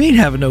 Jay, you ain't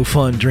having no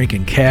fun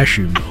drinking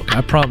cashew milk.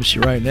 I promise you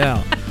right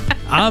now.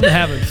 I'm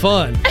having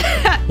fun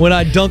when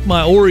I dunk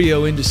my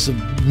Oreo into some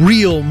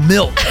real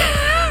milk.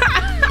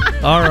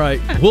 All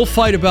right. We'll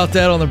fight about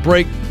that on the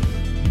break.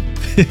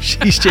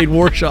 She's Jade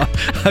Warshaw.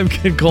 I'm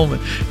Ken Coleman.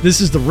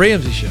 This is The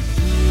Ramsey Show.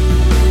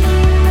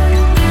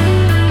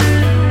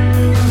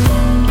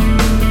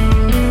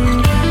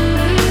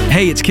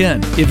 Hey, it's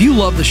Ken. If you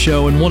love the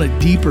show and want a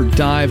deeper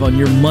dive on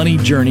your money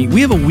journey, we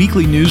have a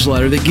weekly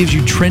newsletter that gives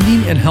you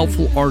trending and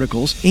helpful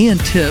articles and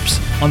tips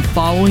on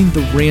following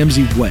the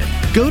Ramsey way.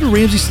 Go to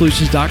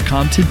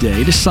RamseySolutions.com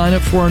today to sign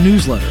up for our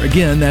newsletter.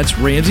 Again, that's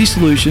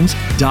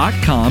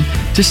RamseySolutions.com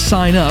to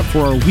sign up for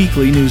our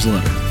weekly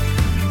newsletter.